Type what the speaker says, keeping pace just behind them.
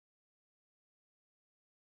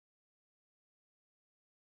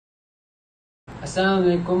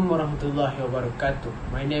Assalamualaikum warahmatullahi wabarakatuh.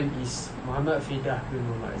 My name is Muhammad Fidah bin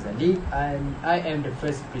Muhammad Azali and I am the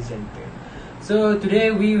first presenter. So today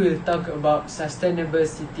we will talk about Sustainable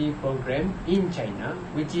City Program in China,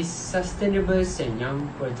 which is Sustainable Shenyang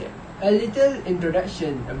Project. A little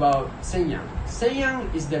introduction about Shenyang. Shenyang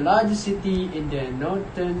is the largest city in the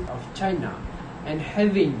northern of China and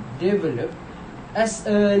having developed as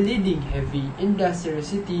a leading heavy industrial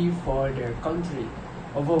city for the country.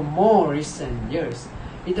 Over more recent years,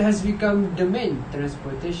 it has become the main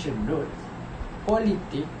transportation node,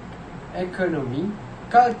 political, economy,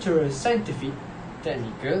 cultural, scientific,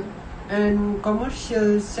 technical, and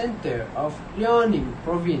commercial center of Liaoning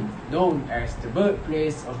province, known as the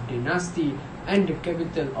birthplace of dynasty and the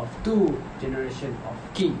capital of two generations of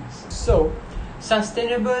kings. So,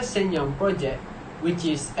 Sustainable Shenyang Project, which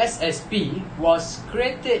is SSP, was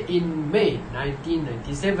created in May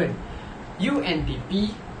 1997.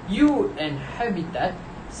 UNDP, UN Habitat,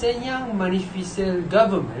 Shenyang Municipal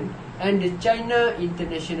Government, and the China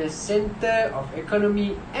International Center of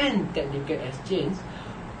Economy and Technical Exchange,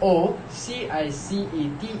 or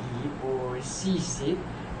CICETE or CCET,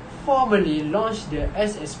 formally launched the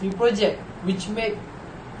SSP project, which made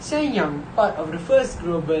Shenyang part of the first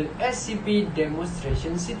global SCP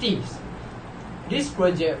demonstration cities. This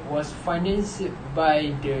project was financed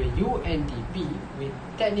by the UNDP with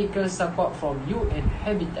technical support from UN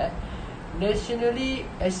Habitat, nationally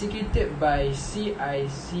executed by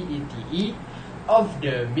CICETE of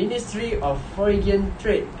the Ministry of Foreign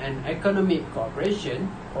Trade and Economic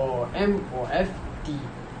Cooperation, or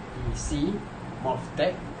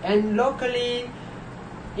MOFTEC, and locally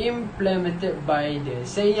implemented by the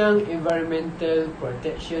Shenyang Environmental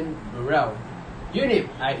Protection Bureau. UNEP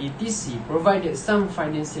IETC provided some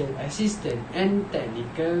financial assistance and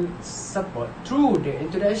technical support through the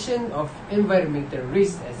introduction of Environmental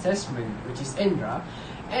Risk Assessment, which is ENRA,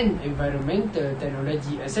 and Environmental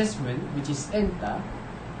Technology Assessment, which is ENTA.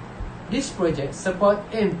 This project support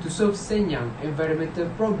aimed to solve Shenyang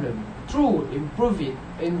environmental problem through improving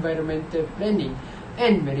environmental planning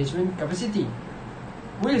and management capacity.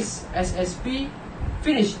 Whilst SSP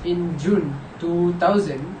finished in June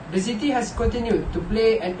 2000, the city has continued to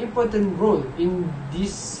play an important role in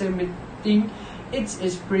disseminating its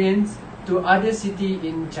experience to other cities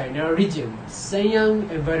in China region.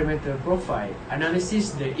 Shenyang environmental profile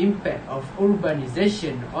analyzes the impact of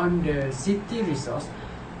urbanization on the city resource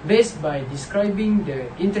based by describing the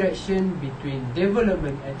interaction between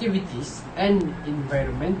development activities and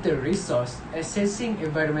environmental resource, assessing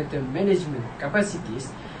environmental management capacities,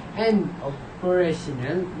 and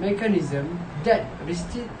operational mechanism that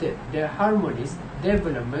restricted the harmonious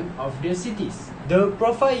development of the cities. The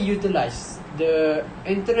profile utilized the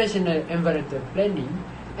international environmental planning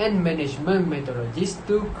and management methodologies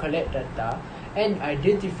to collect data and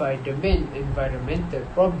identify the main environmental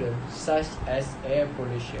problems such as air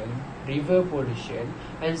pollution, river pollution,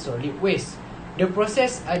 and solid waste. The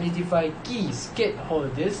process identified key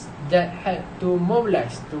stakeholders that had to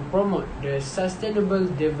mobilize to promote the sustainable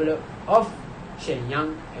development of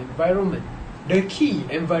Shenyang environment. The key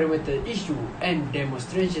environmental issue and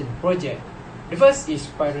demonstration project. The first is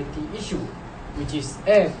priority issue, which is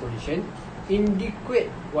air pollution, inadequate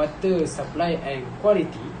water supply and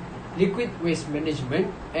quality, liquid waste management,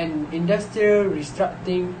 and industrial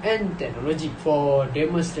restructuring and technology. For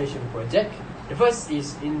demonstration project, the first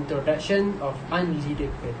is introduction of unleaded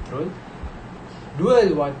petrol,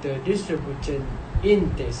 dual water distribution in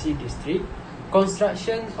Tesi district,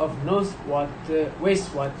 construction of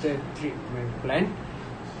wastewater treatment plant,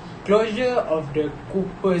 closure of the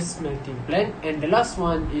Cooper smelting plant, and the last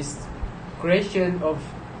one is creation of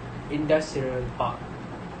industrial park.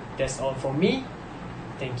 That's all for me.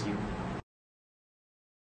 Thank you.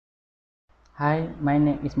 Hi, my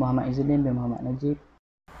name is Muhammad Izzuddin bin Muhammad Najib.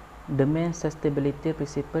 The main sustainability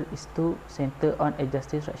principle is to center on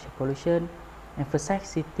adjusting structural pollution, emphasize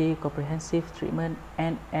city comprehensive treatment,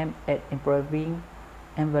 and aim at improving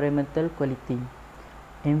environmental quality.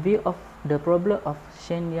 In view of the problem of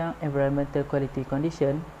Shenyang environmental quality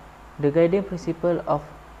condition, the guiding principle of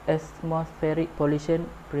atmospheric pollution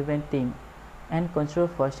preventing and control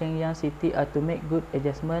for Shenyang city are to make good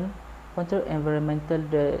adjustment, control environmental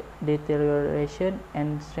deterioration,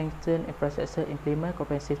 and strengthen infrastructure, implement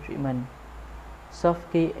comprehensive treatment, solve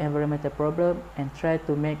key environmental problem, and try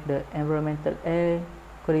to make the environmental air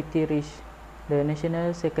quality reach the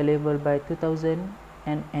national second level by 2000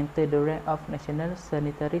 and enter the rank of national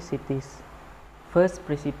sanitary cities. First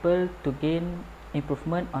principle to gain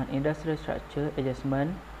improvement on industrial structure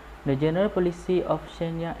adjustment. The general policy of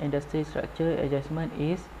Shenyang industry structure adjustment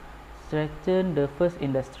is strengthen the first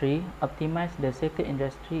industry, optimize the second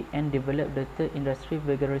industry, and develop the third industry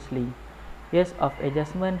vigorously. Years of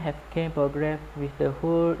adjustment have came progress with the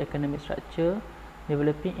whole economic structure,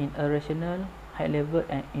 developing in a rational, high-level,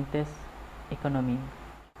 and intense economy.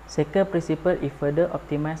 Second principle is further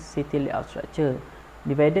optimize city layout structure,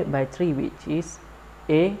 divided by 3, which is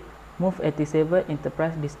A. Move 87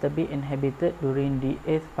 enterprise disturbing inhabited during the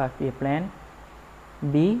 8th 5-year plan.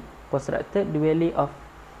 B. Constructed dwelling of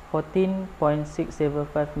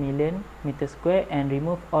 14.675 million meter square and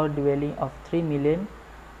remove all dwelling of 3 million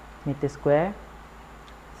meter square.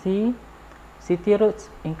 C. City roads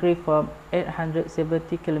increased from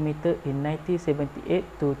 870 km in 1978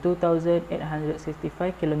 to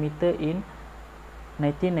 2,865 km in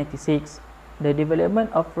 1996. The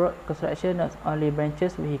development of road construction not only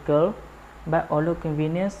branches vehicle but also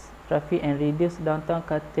convenience traffic and reduce downtown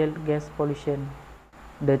curtail gas pollution.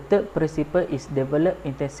 The third principle is develop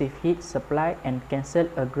intensive heat supply and cancel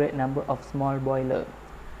a great number of small boilers.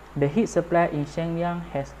 The heat supply in Shenyang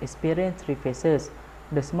has experienced 3 phases.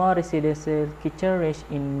 The small residential kitchen range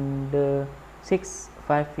in the 6th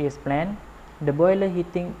 5-year plan, the boiler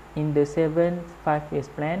heating in the 7th 5-year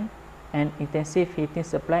plan, and intensive heating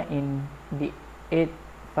supply in the 8th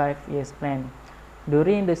 5-year plan.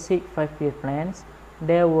 During the 6th 5-year plans,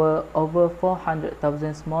 there were over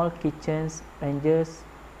 400,000 small kitchens ranges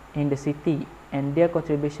in the city, and their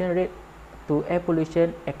contribution rate to air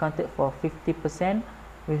pollution accounted for 50%.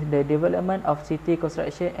 With the development of city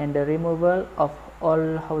construction and the removal of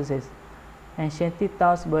old houses and shanty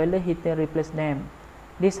towns, boiler heating replaced them.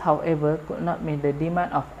 This, however, could not meet the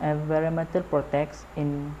demand of environmental protects.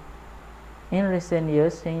 In recent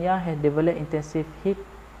years, Shenyang has developed intensive heat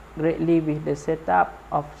greatly with the setup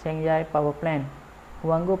of Shenyang Power Plant,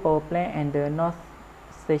 Huanggu Power Plant, and the North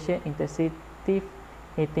Station Intensive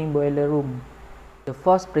Heating Boiler Room. The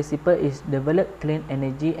fourth principle is develop clean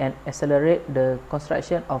energy and accelerate the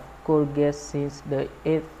construction of coal gas since the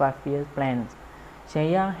 8th 5-year plan.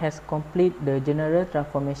 Shenyang has completed the general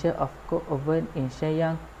transformation of coke oven in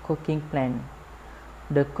Shenyang cooking plant.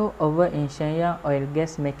 The coke oven in Shenyang oil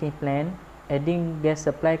gas making plant, adding gas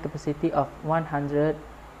supply capacity of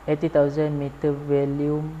 180,000 meter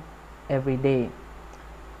volume every day,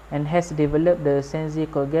 and has developed the Senzi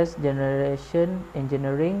coal gas generation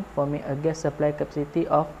engineering, forming a gas supply capacity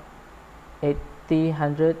of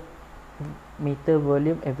 800 meter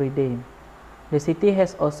volume every day. The city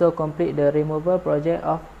has also completed the removal project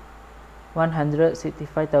of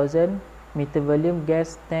 165,000 meter volume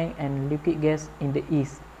gas tank and liquid gas in the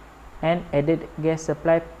east, and added gas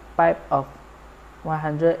supply pipe of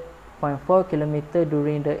 100.4 km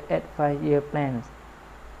during the 8th 5-year plans.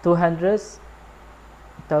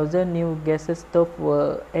 200,000 new gas stoves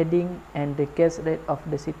were added, and the gas rate of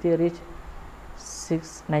the city reached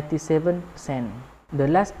 97%. The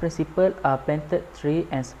last principle are planted trees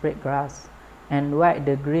and spread grass and wide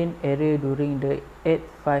the green area during the 8th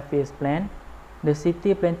 5-year plan. The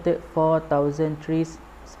city planted 4,000 trees,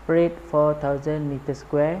 spread 4,000 meter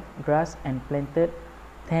square grass, and planted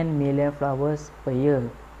 10 million flowers per year.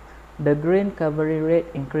 The green coverage rate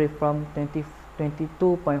increased from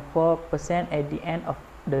 22.4% at the end of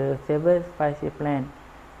the 7th 5-year plan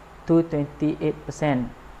to 28%.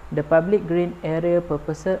 The public green area per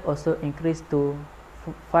person also increased to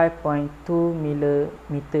 5.2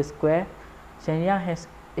 millimeter square. Shenyang has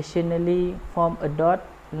additionally formed a dot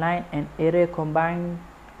line and area combined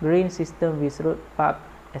green system with road park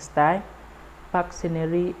as style, park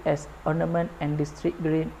scenery as ornament, and district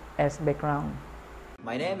green as background.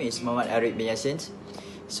 My name is Muhammad Arif bin Yassin.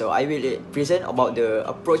 So I will present about the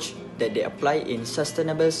approach that they apply in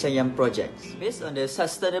Sustainable Shenyang projects. Based on the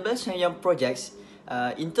Sustainable Shenyang projects,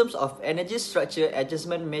 in terms of energy structure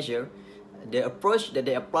adjustment measure, the approach that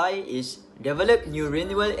they apply is develop new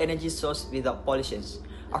renewable energy source without pollutions,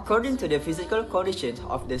 according to the physical conditions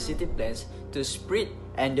of the city plans, to spread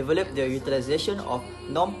and develop the utilization of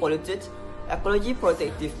non-polluted, ecology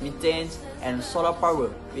protective methanes and solar power,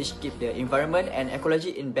 which keep the environment and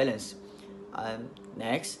ecology in balance.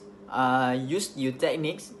 Next, use new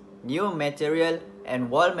techniques, new material and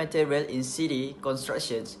wall material in city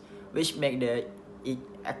constructions, which make it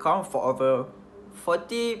account for over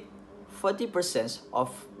 40%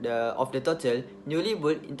 of the total newly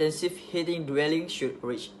built intensive heating dwelling should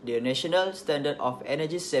reach the national standard of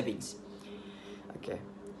energy savings. Okay.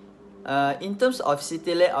 In terms of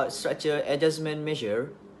city layout structure adjustment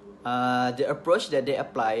measure, the approach that they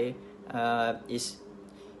apply is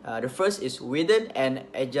the first is widen and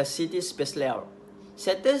adjust city space layout.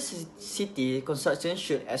 Certain city construction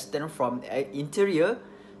should extend from interior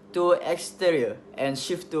to exterior and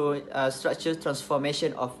shift to structure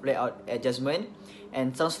transformation of layout adjustment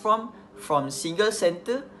and transform from single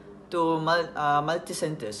center to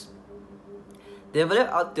multi-centers. Develop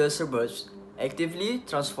outer suburbs, actively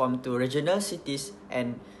transform to regional cities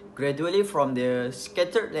and gradually from the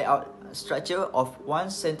scattered layout structure of one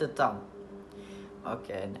center town.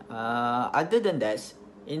 Okay, other than that,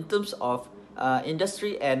 in terms of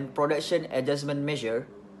industry and production adjustment measure,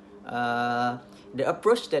 the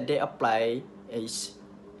approach that they apply is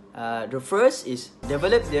the first is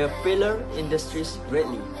develop the pillar industries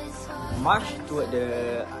greatly, march toward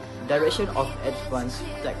the direction of advanced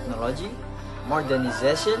technology,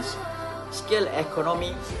 modernizations, scale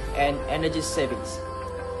economy, and energy savings.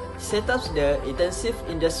 Set up the intensive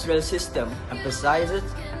industrial system emphasizes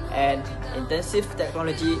and intensive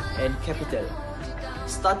technology and capital.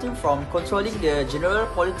 Starting from controlling the general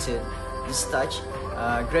pollutant discharge,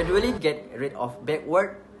 gradually get rid of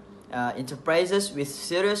backward enterprises with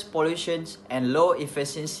serious pollution and low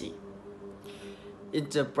efficiency.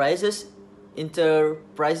 Enterprises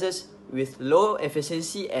with low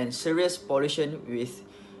efficiency and serious pollution which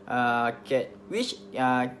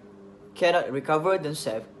cannot recover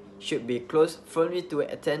themselves should be closed firmly to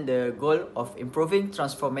attain the goal of improving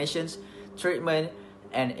transformations, treatment,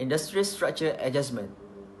 and industry structure adjustment.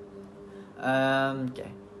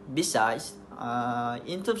 Besides,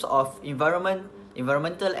 in terms of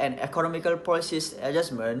environmental and economical policies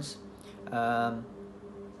adjustments,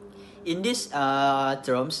 in these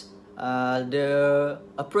terms, the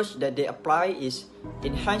approach that they apply is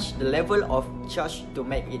enhance the level of charge to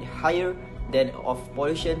make it higher than of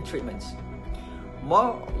pollution treatments.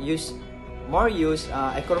 More use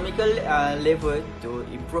economical level to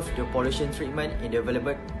improve the pollution treatment in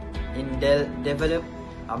developed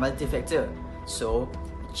multi-factor. So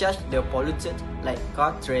charge the pollutant like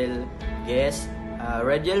car trail, gas,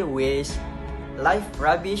 radial waste, live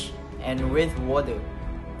rubbish, and wastewater.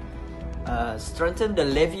 Strengthen the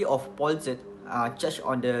levy of pollutant charge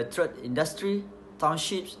on the third industry,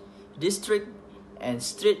 townships, district, and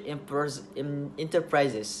street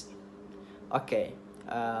enterprises. Okay,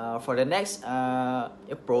 for the next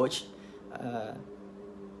approach,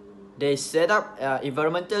 they set up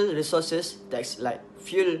environmental resources tax like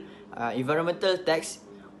fuel environmental tax,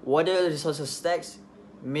 water resources tax,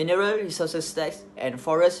 mineral resources tax, and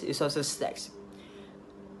forest resources tax.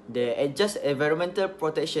 They adjust environmental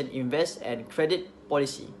protection invest and credit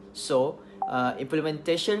policy. So,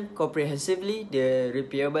 implementation comprehensively the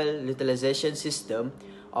repeatable utilization system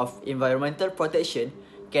of environmental protection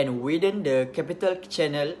can widen the capital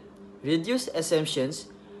channel, reduce assumptions,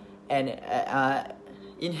 and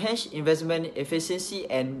enhance investment efficiency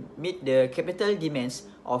and meet the capital demands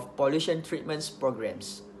of pollution treatment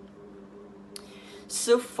programs.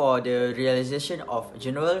 Serve for the realization of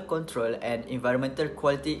general control and environmental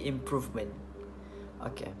quality improvement.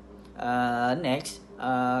 Okay. Next,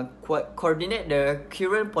 coordinate the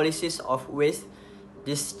current policies of waste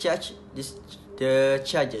discharge the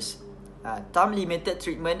charges, time limited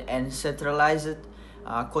treatment and centralized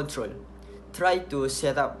control. Try to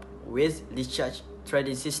set up waste discharge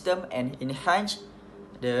trading system and enhance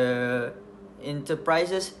the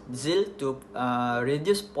enterprises zeal to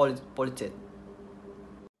reduce pollutant.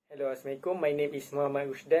 Hello, Assalamualaikum. My name is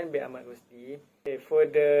Muhammad Rusdan bin Ahmad Rusdi. For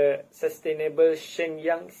the Sustainable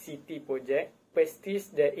Shenyang City project,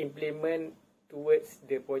 practice that implement towards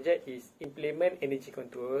the project is implement energy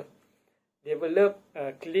control, develop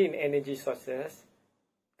clean energy sources,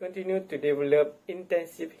 continue to develop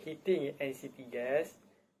intensive heating and city gas,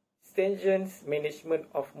 stringent management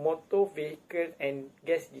of motor vehicle and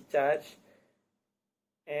gas discharge,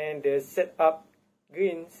 and set up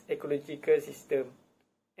green ecological system,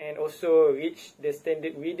 and also reach the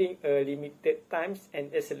standard within a limited times and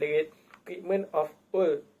accelerate treatment of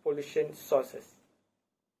all pollution sources.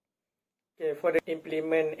 Okay, for the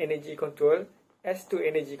implement energy control, as to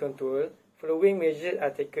energy control, following measures are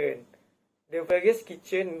taken. The various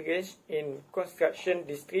kitchen range in construction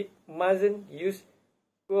district mustn't use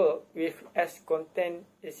coal with ash content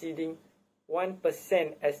exceeding 1%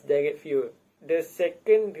 as direct fuel. The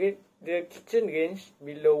second rate, the kitchen range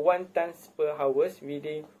below 1 tons per hour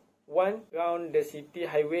within 1 round the city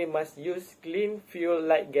highway must use clean fuel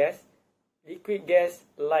like gas, liquid gas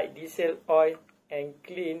like diesel oil, and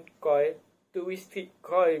clean coal to restrict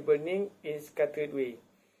coal burning in scattered way.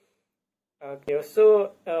 Okay,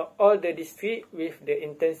 so all the district with the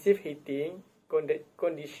intensive heating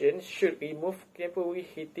conditions should remove temporary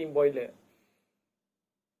heating boiler.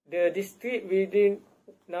 The district within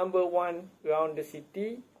number 1 round the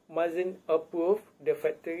city mustn't approve the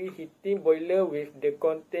factory heating boiler with the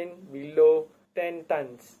content below 10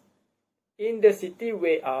 tons. in the city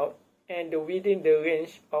way out and within the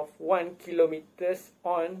range of 1 km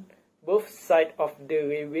on both sides of the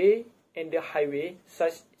railway and the highway.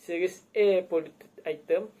 Such serious air polluted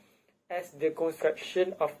item as the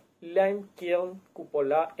construction of lime kiln,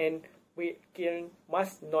 cupola and brick kiln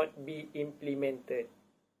must not be implemented.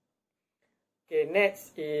 Okay,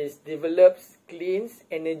 next is develops clean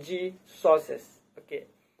energy sources. Okay,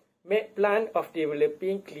 make plan of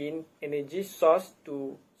developing clean energy source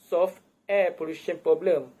to solve air pollution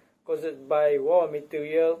problem caused by raw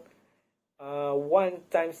material, 1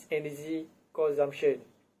 times energy consumption.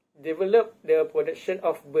 Develop the production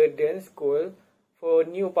of burden coal for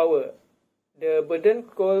new power. The burden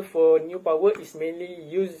coal for new power is mainly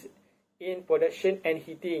used in production and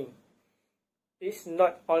heating. This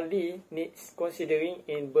not only needs considering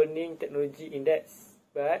in burning technology index,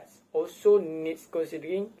 but also needs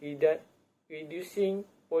considering reducing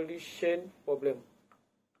pollution problem.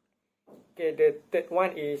 Okay, the third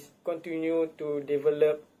one is continue to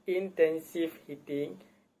develop intensive heating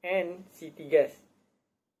and city gas.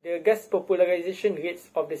 The gas popularization rates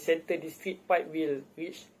of the center district pipe will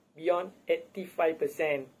reach beyond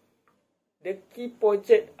 85%. The key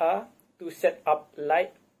projects are to set up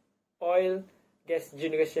light oil gas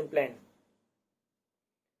generation plant,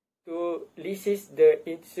 to lease the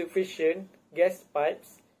insufficient gas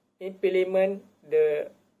pipes, implement the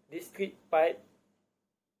district pipe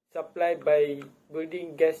supply by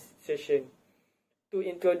building gas station, to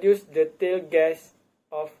introduce the tail gas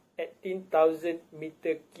of 18,000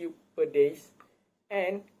 m3 per day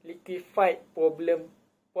and liquefied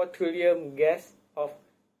petroleum gas of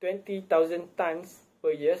 20,000 tons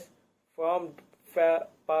per year from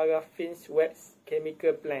paraffin's wet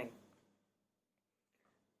chemical plant.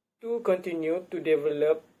 To continue to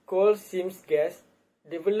develop coal seams gas,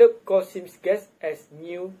 as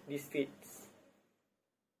new districts.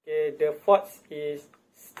 Okay, the fourth is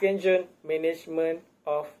stringent management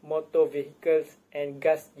of motor vehicles and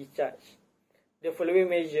gas discharge. The following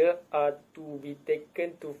measures are to be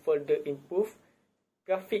taken to further improve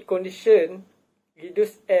traffic condition,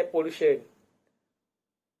 reduce air pollution,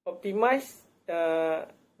 optimize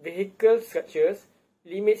vehicle structures,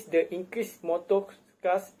 limits the increased motor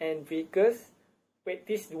cars and vehicles,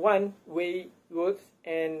 practice one-way roads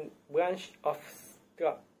and branch of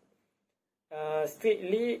truck,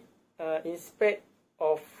 strictly inspect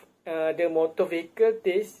of the motor vehicle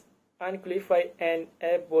test unqualified and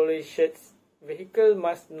abolished vehicle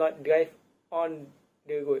must not drive on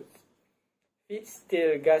the roads. Fix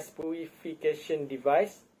still gas purification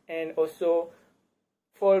device and also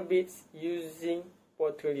forbids using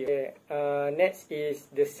petroleum. Next is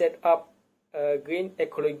the set up green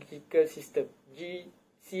ecological system,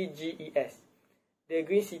 CGES. The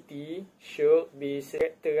green city should be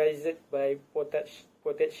characterized by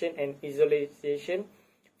protection and isolation,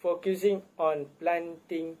 focusing on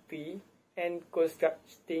planting trees and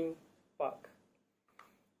constructing park,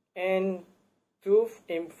 and through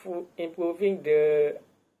improving the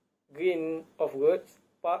green of roads,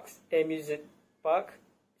 parks, amusement park,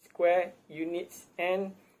 square units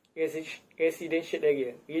and residential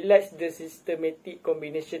area. Realize the systematic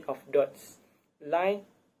combination of dots, line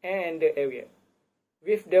and the area,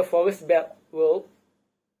 with the forest belt world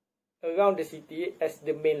around the city as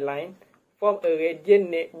the main line, form a radiant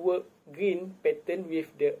network green pattern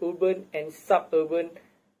with the urban and suburban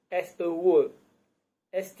as a whole.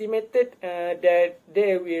 Estimated that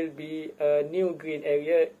there will be a new green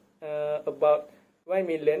area about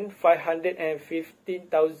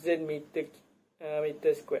 1,515,000 meter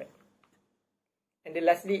square. And the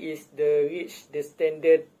lastly is the reach the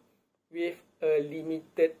standard with a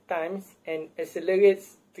limited times and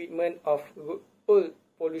accelerates treatment of all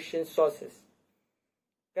pollution sources.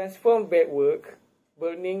 Transform bad work,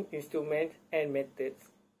 burning instruments and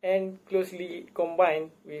methods, and closely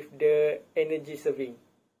combined with the energy saving.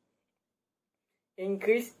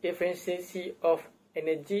 Increase efficiency of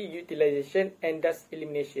energy utilization and dust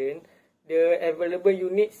elimination. The available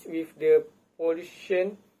units with the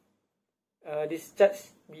pollution discharge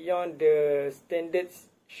beyond the standards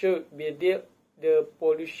should be dealt the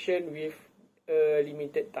pollution with a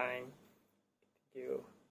limited time. Thank you.